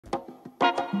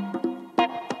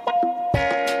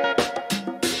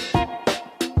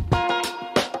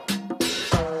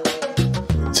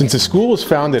Since the school was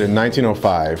founded in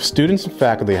 1905, students and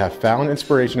faculty have found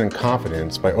inspiration and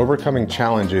confidence by overcoming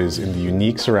challenges in the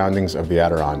unique surroundings of the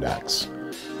Adirondacks.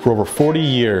 For over 40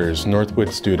 years, Northwood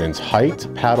students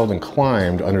hiked, paddled, and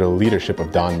climbed under the leadership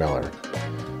of Don Miller.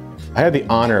 I had the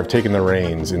honor of taking the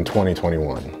reins in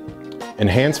 2021.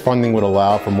 Enhanced funding would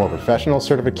allow for more professional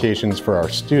certifications for our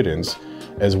students,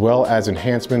 as well as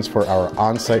enhancements for our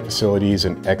on-site facilities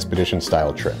and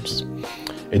expedition-style trips.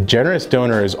 A generous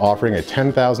donor is offering a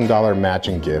 $10,000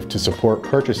 matching gift to support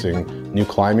purchasing new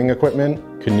climbing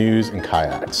equipment, canoes, and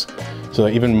kayaks, so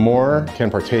that even more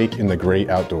can partake in the great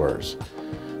outdoors.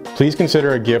 Please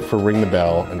consider a gift for Ring the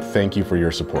Bell, and thank you for your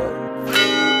support.